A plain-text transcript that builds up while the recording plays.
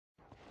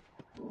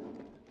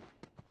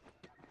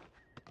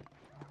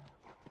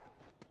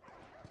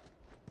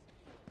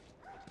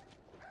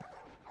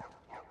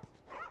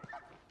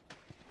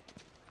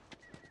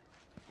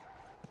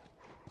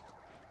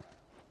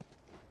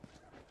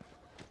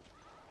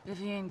If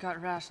he ain't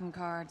got ration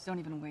cards, don't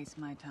even waste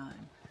my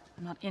time.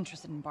 I'm not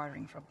interested in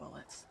bartering for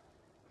bullets.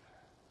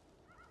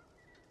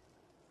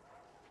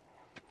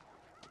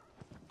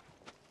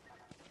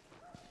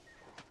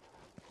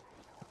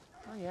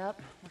 Hurry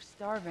up, we're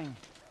starving.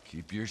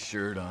 Keep your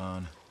shirt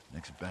on.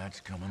 Next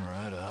batch coming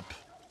right up.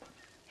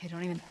 Hey,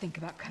 don't even think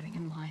about cutting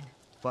in line.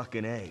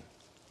 Fucking A.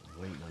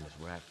 I'm waiting on this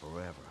rat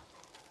forever.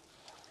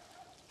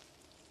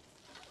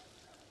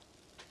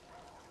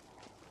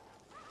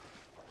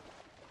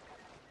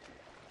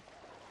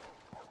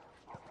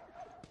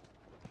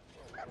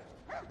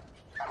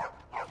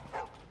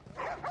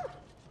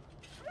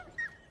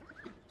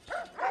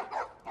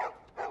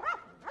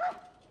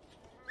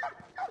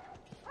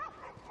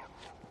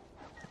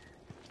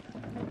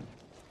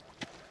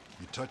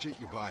 You touch it,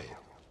 you buy it.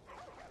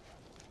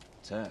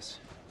 Tess,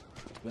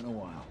 it's been a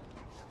while.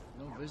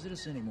 Don't visit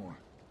us anymore.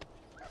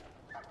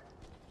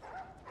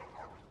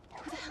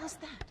 Who the hell's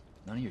that?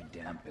 None of your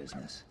damn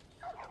business.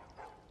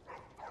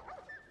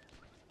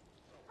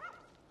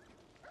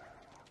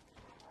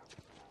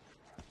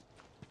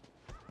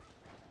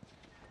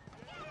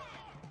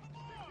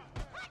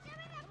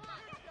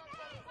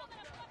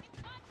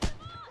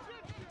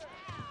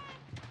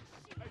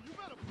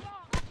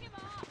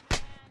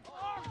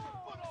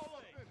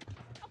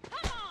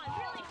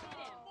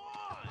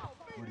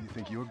 Where do you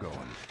think you're going?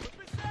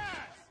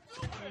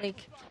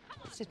 Lake,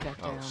 sit back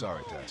Oh, down.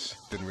 sorry,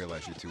 Tess. Didn't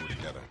realize you two were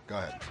together. Go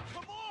ahead.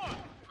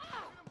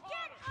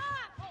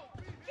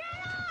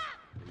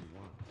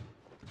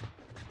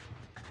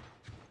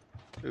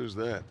 Who's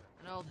that?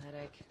 An old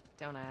headache.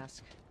 Don't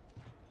ask.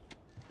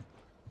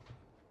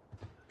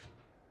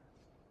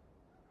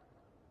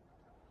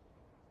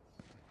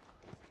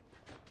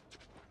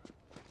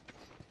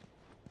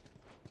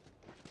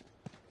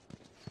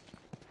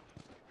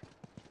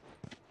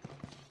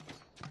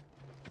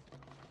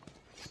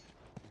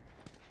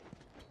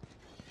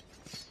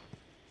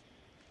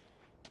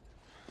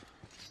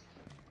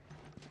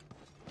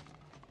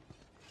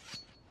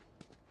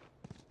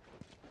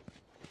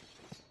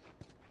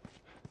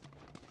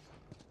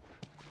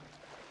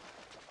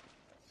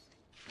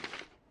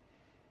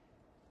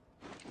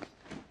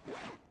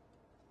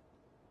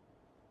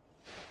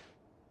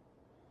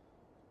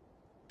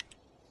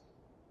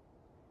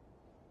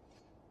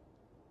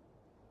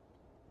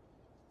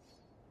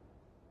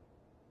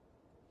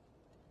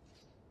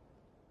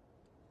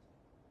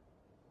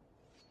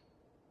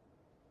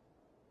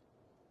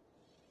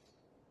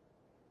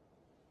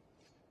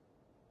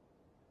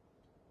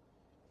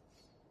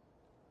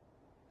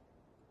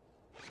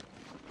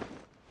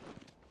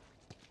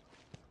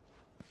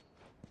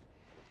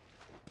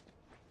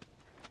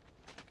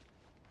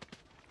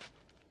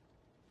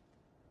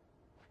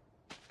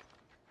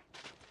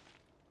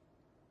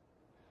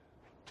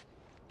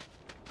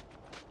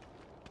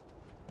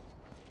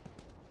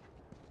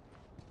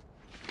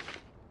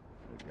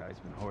 The guy's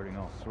been hoarding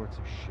all sorts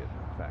of shit in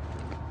the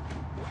factory.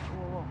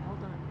 Whoa,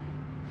 hold on.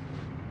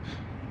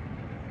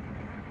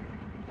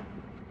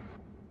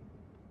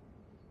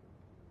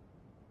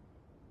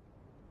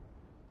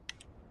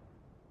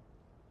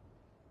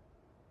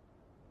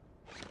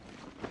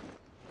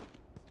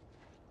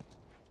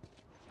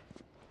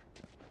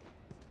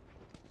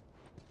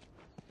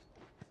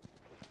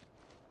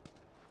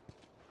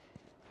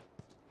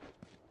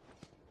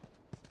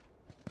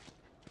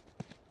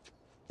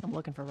 I'm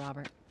looking for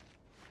Robert.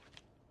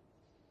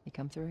 You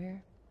come through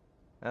here?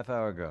 Half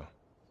hour ago.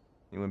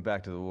 He went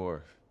back to the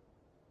wharf.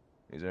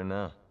 He's there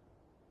now.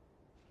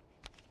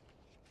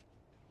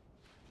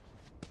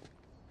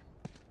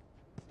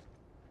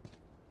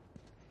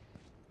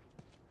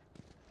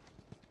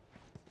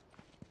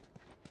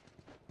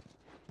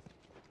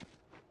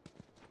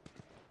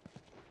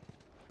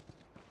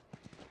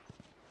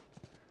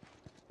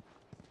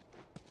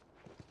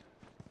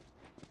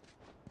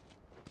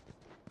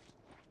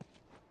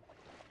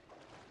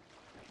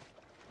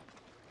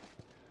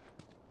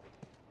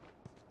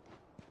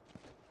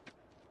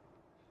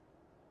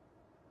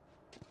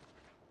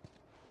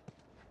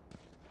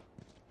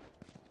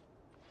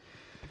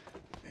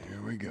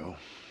 Here we go.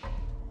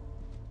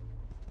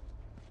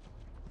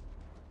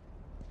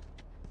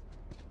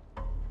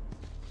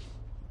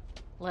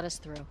 Let us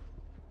through.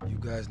 You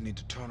guys need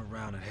to turn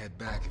around and head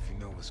back if you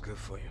know what's good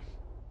for you.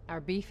 Our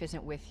beef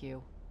isn't with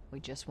you. We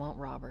just want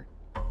Robert.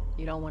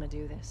 You don't want to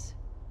do this.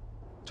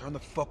 Turn the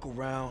fuck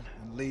around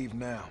and leave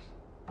now.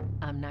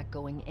 I'm not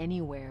going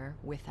anywhere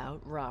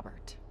without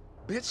Robert.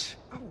 Bitch,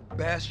 I will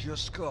bash your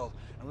skull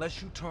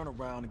unless you turn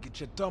around and get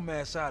your dumb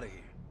ass out of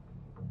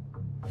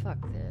here. Fuck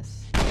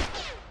this.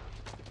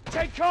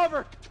 Take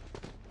cover!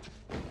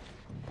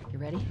 You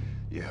ready?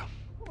 Yeah.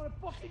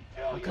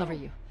 I'll cover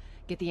you.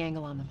 Get the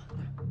angle on them.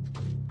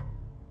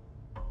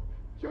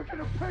 You're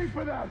gonna pay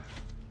for that!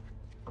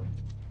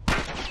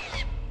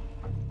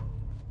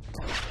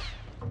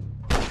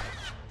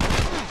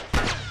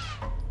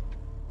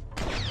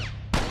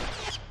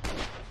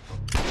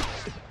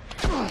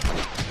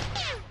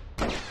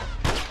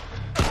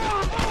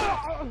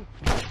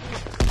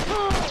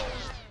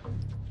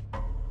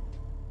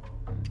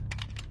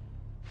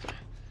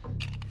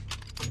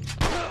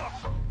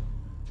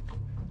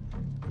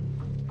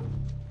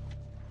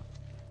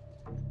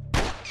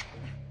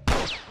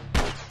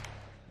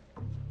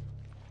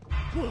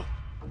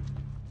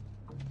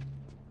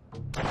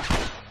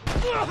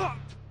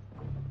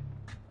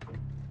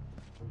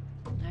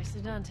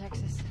 Nicely done,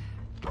 Texas.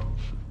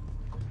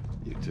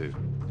 You too.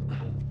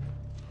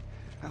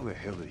 How the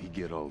hell did he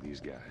get all these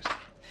guys?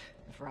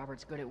 If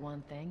Robert's good at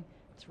one thing,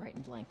 it's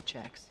writing blank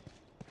checks.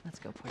 Let's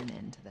go put an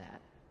end to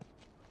that.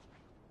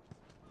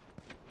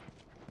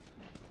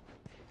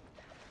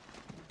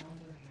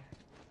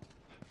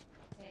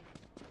 Hey,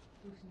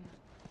 loosen me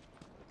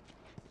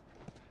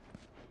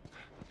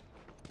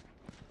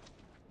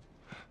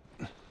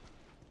up.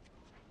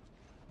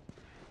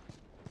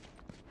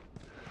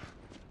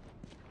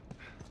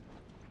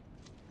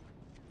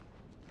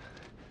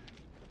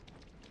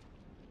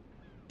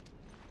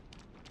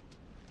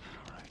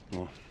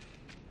 Well,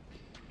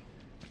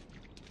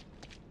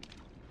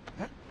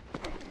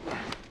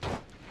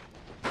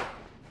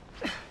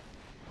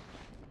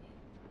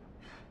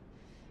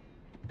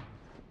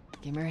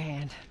 Give me your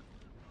hand.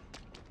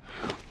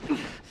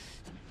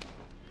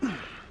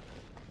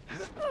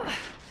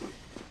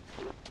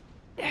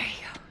 There you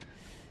go.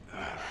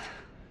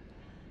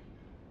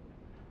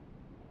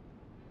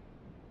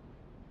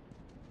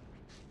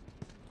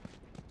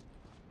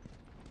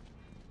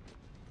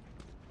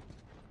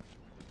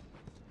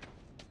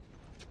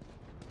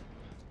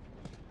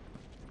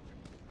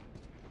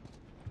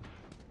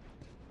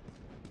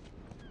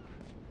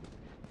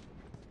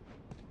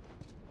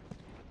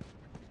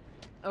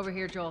 Over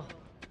here, Joel.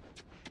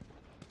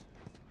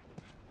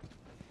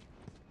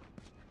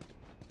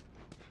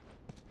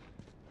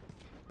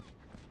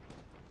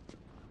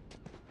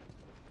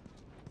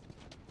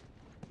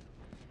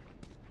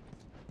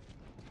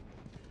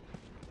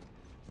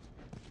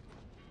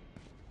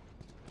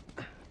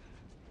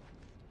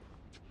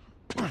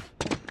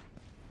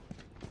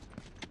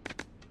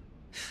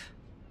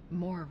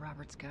 More of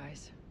Robert's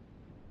guys.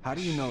 How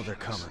do you know they're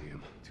I see coming?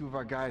 him. 2 of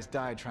our guys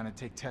died trying to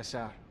take Tess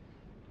out.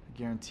 I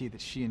guarantee that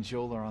she and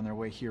Joel are on their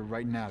way here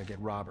right now to get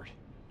Robert.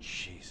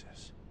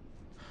 Jesus.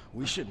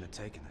 We shouldn't have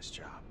taken this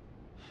job.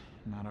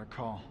 Not our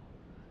call.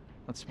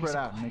 Let's spread Nice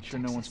out and make quiet, sure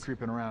no one's Texas.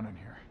 creeping around in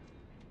here.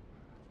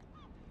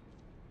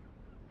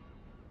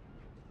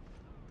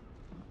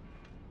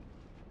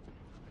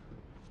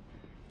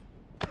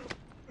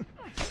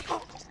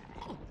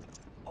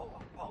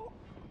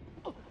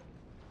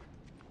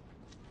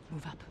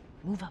 Move up.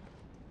 Move up.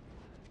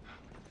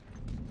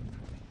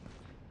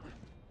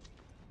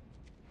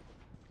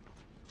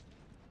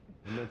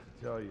 I meant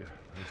to tell you,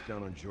 I was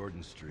down on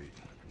Jordan Street,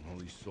 and all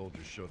these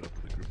soldiers showed up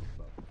with a group of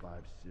about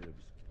 5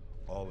 civs,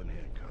 all in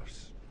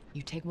handcuffs.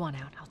 You take one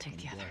out, I'll take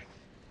the other.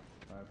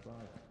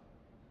 Fireflies.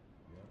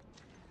 Yep.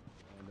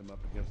 Lined them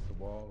up against the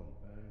wall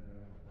and bang,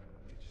 bang, bang.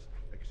 They just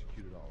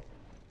executed all of them.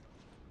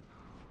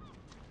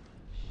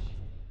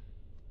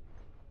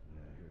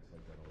 Yeah, I hear it's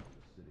like that all over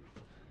the city.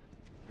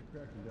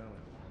 They're cracking down on it.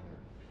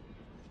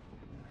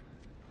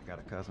 I got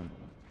a cousin.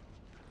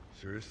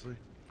 Seriously?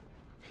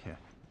 Yeah.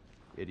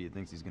 Idiot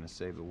thinks he's gonna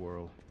save the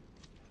world.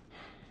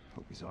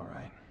 Hope he's all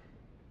right.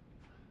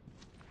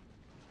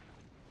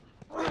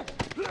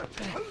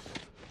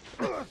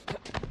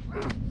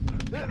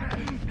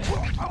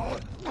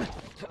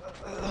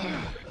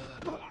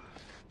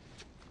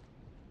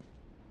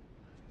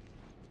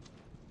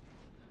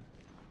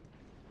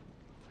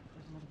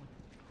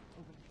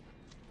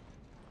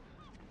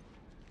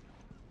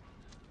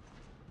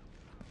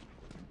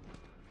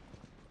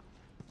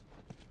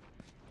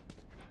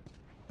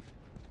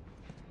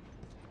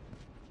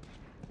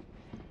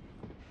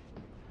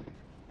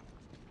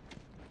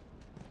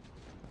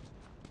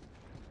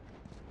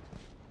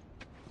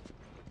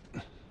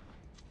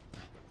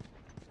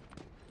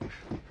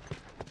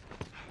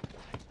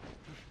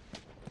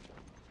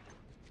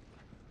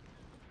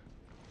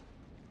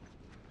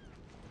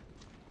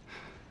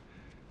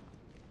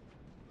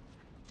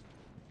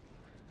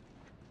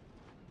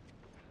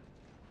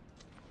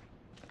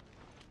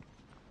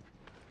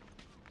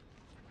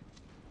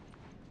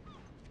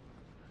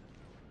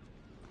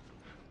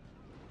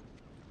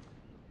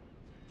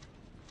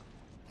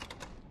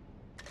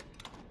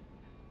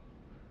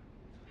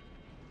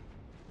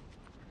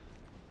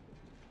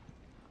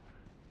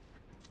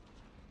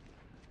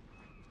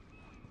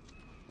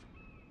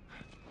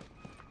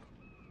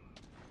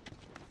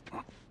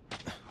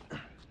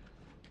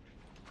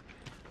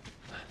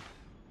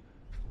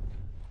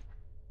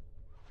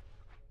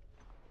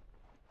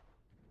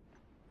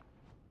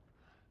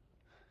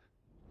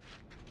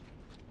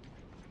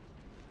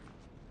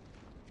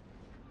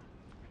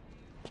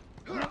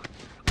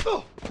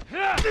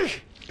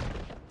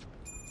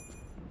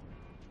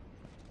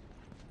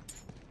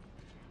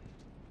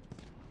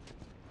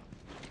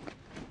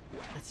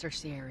 Let's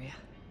search the area.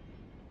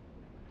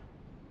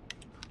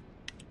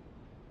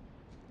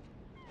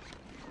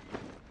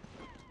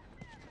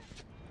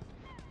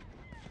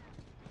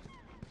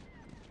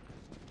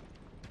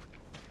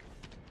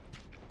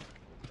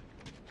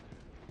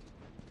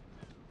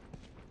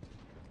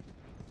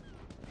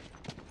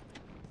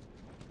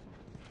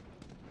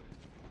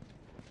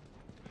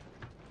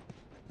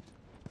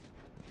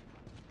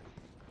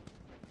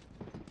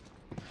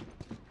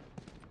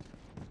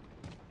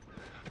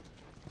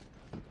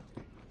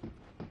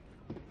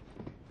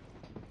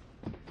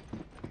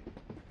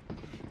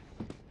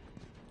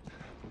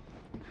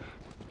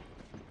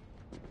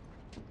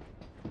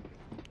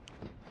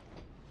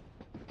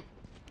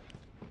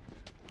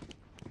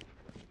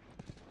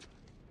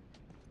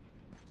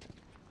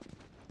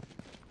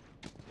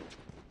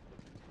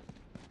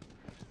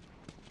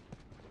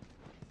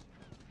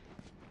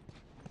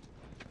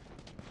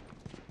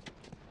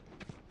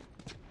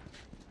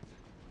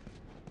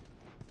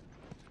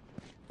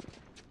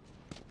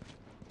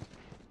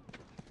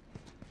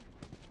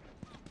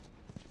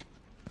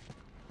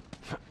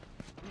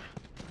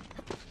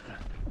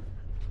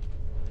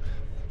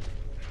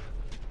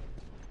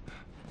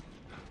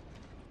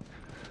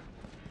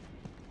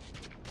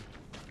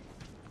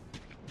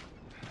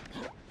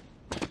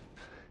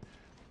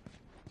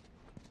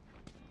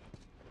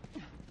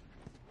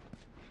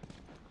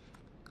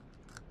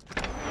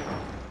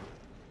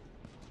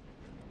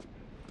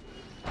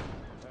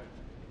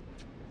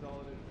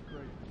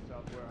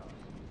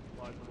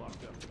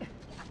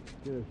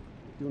 Good.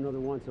 Let's do another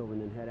once over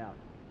and then head out.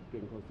 It's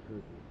getting close to curfew.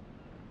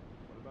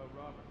 What about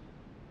Robert?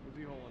 Who's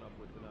he holding up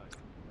with tonight?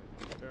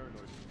 He's paranoid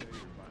to stay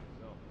here by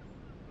himself.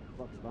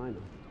 Fuck if I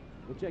know.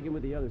 We'll check in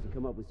with the others and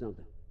come up with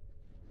something.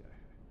 Okay.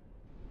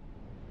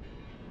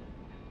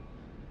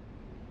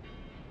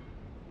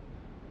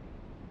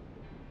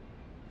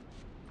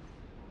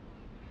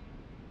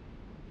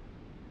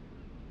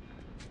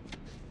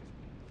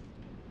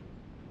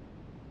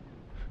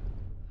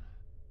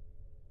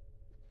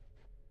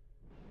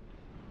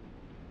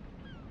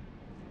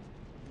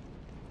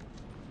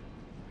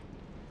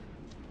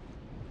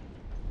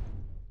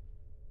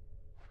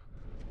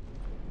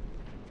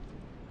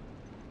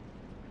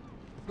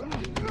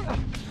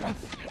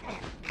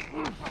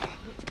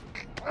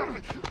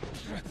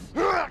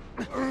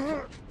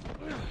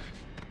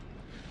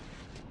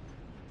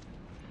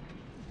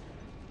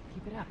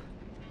 Keep it up.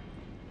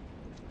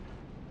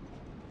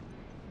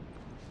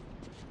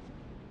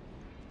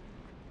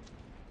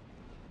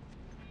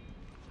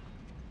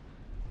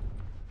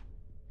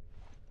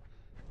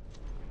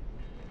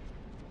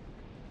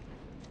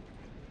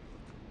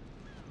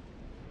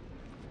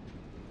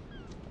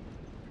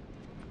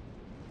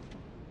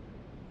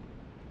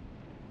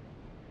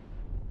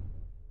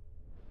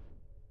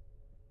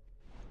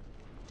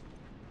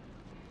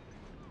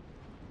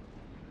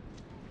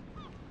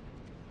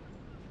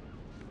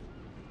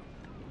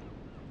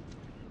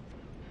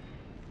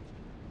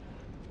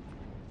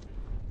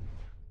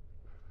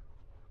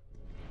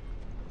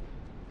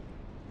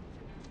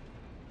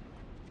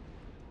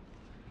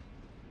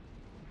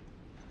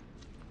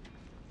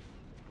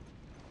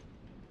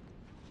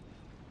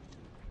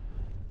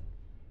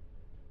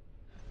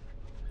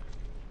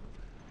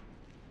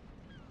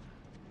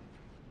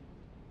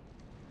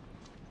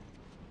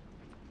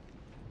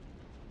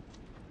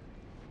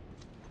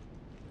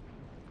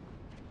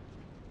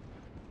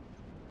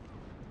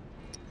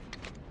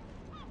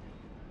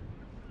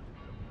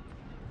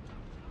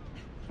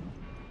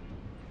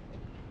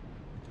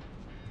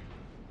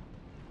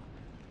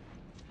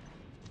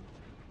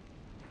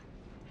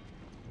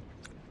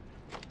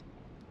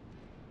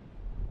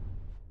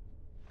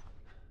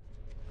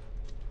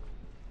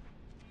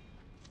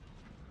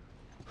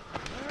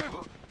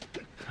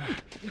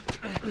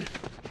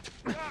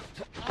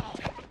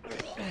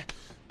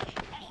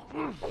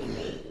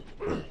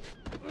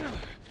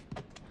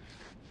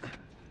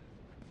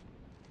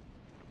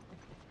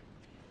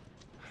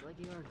 Looks like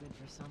you are good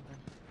for something.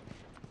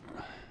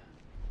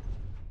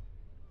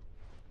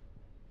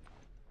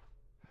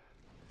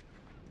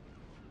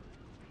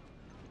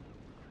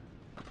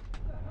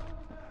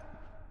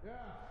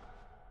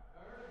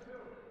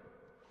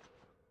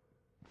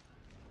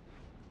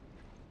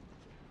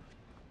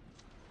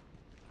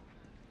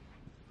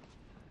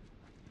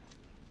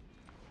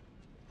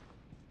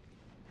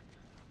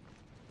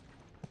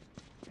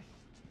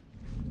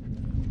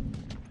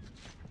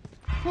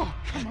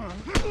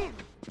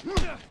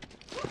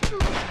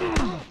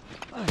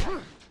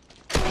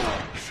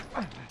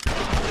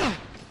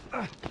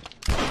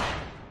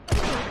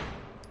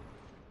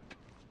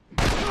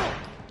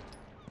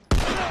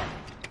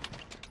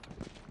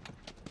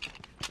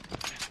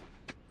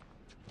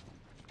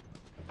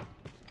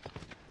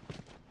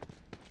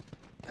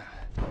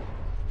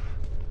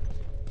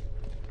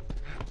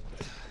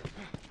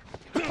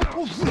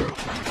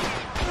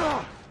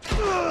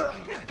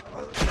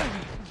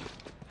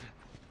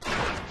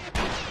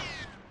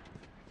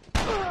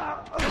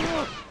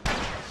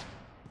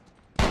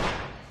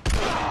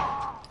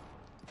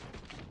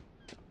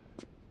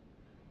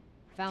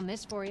 Found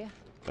this for you.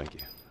 Thank you.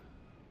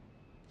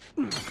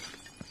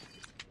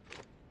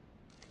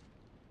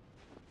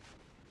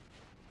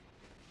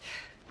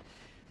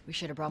 We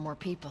should have brought more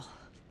people.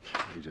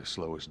 You just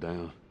slow us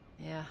down.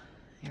 Yeah,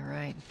 you're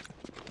right.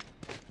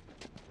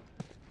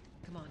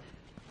 Come on.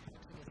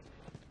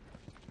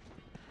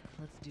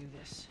 Let's do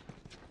this.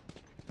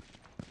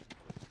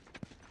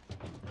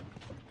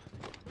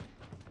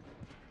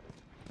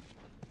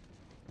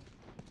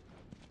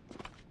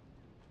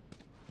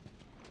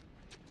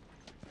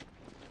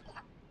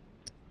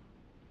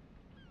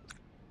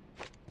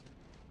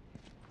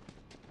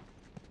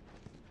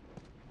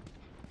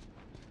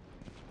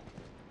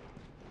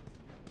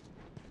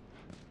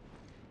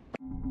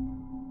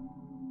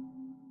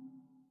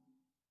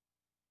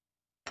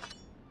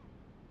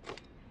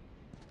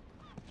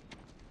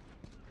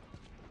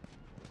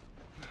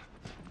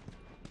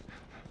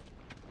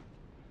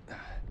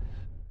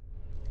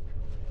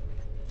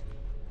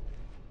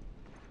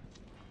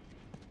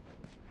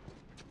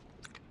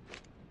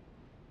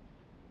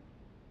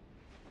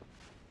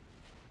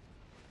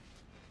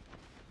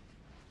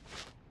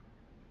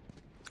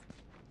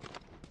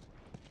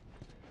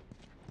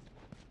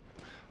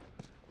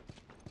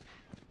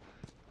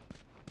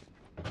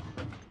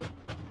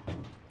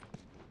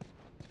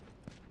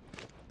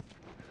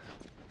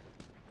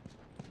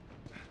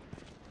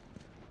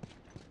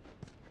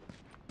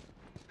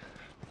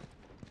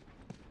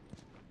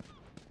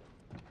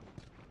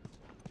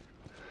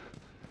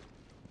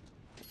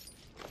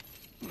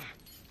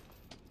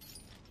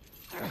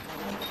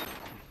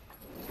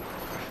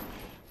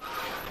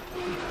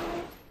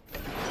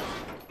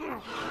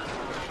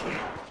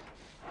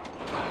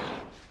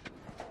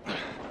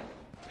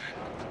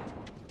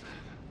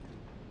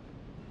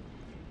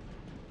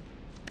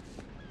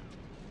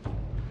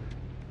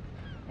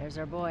 There's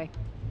our boy.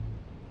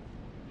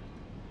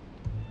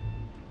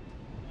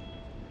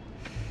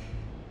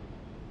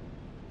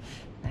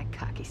 That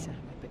cocky son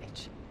of a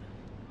bitch.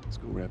 Let's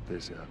go wrap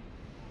this up.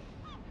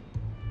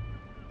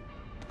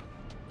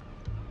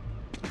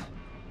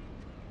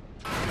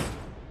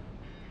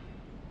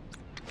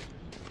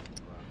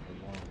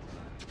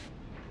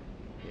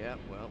 Yeah,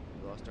 well,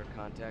 we lost our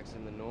contacts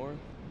in the north,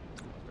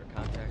 lost our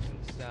contacts in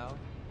the south.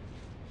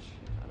 Shit,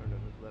 I don't know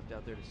who's left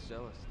out there to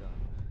sell us stuff.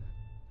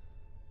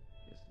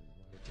 Guess this is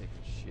why we're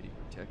taking shitty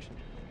protection.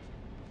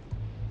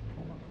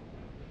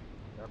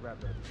 That wrap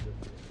it up.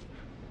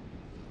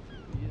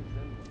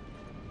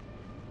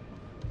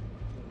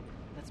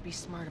 Let's be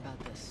smart about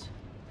this.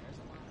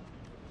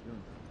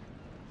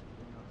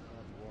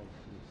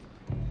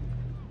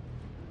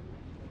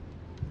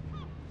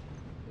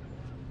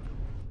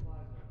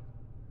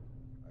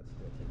 I'd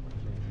still take my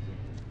chances in here.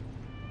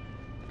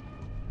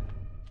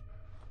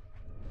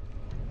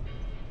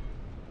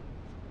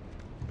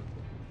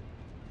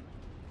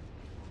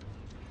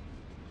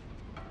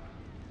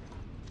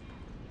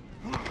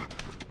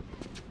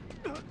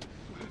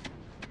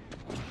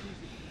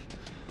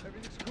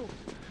 Everything's cool.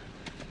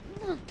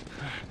 Good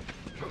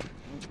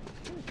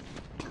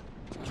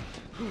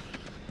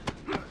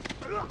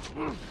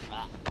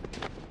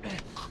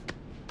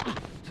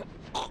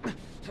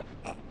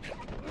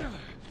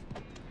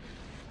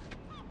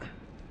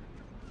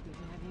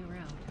to have you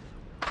around.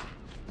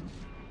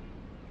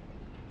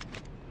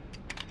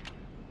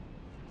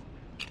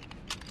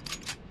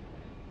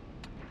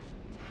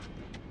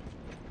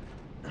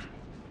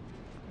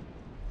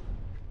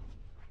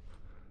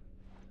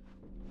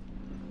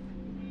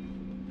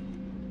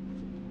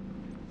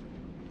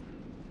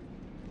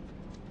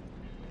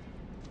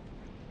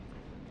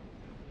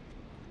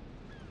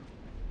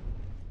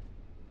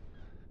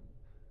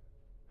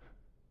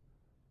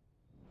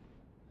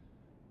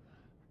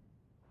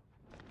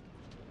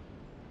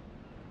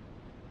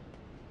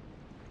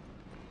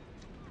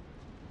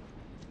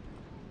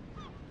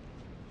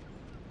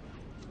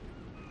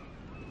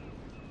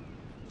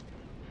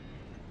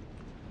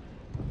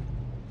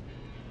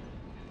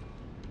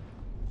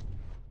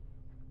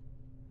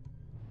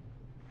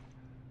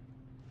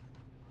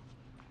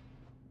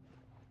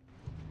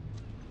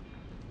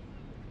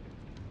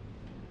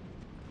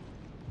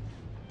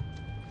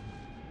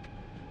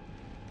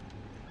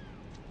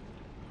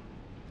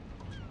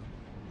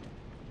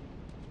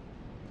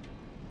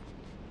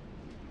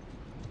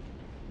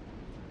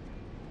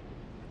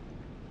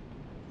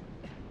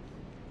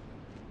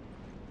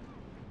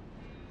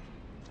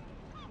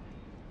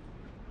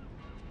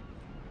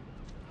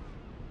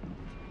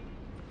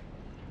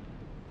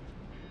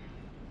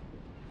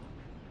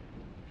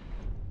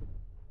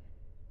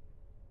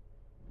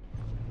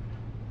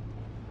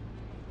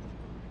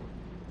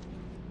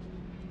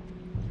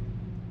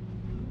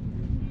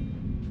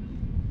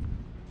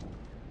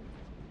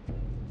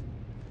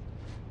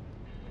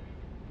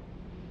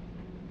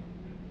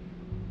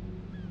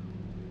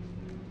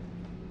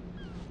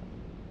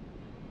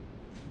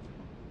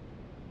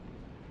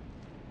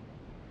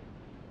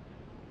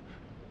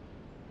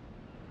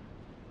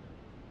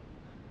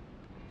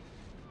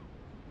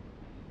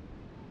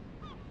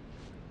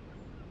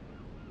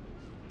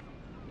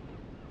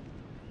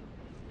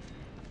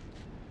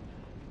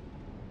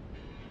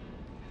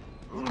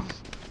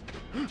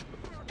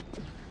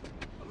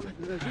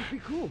 That'd just be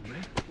cool,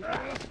 man.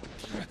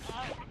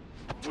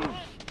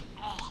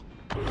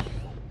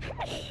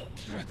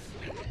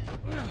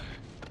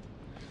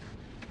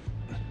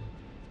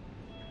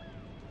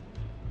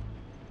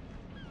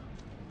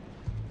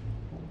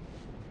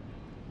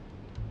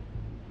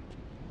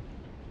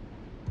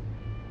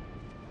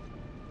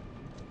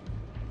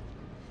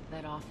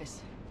 That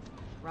office.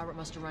 Robert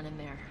must have run in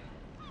there.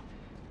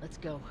 Let's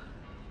go.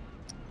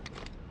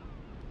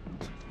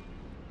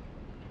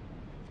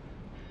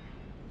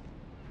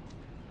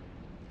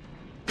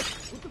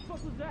 What the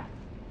fuck was that?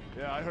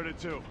 Yeah, I heard it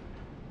too.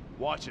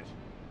 Watch it.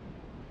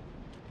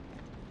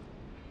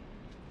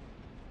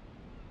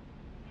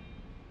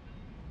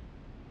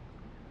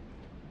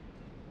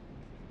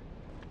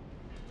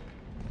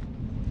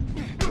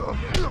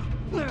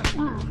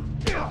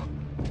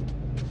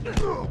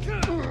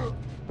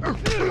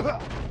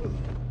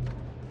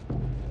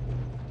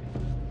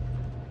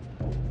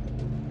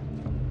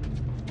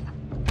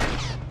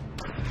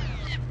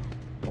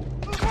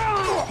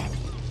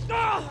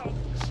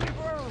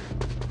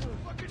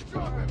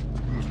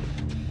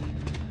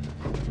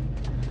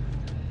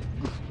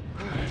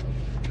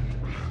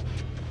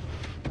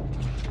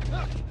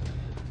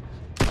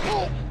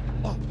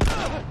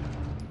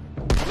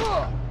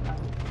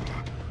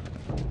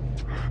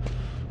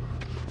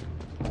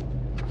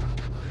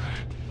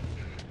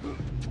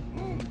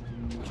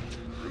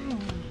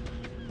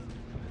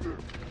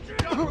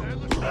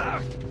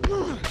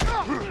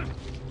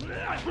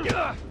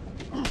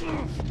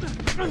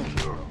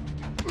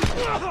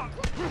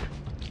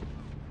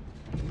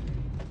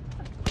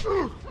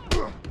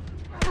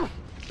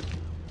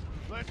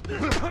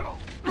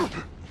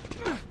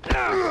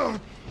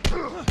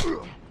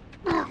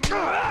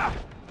 Let's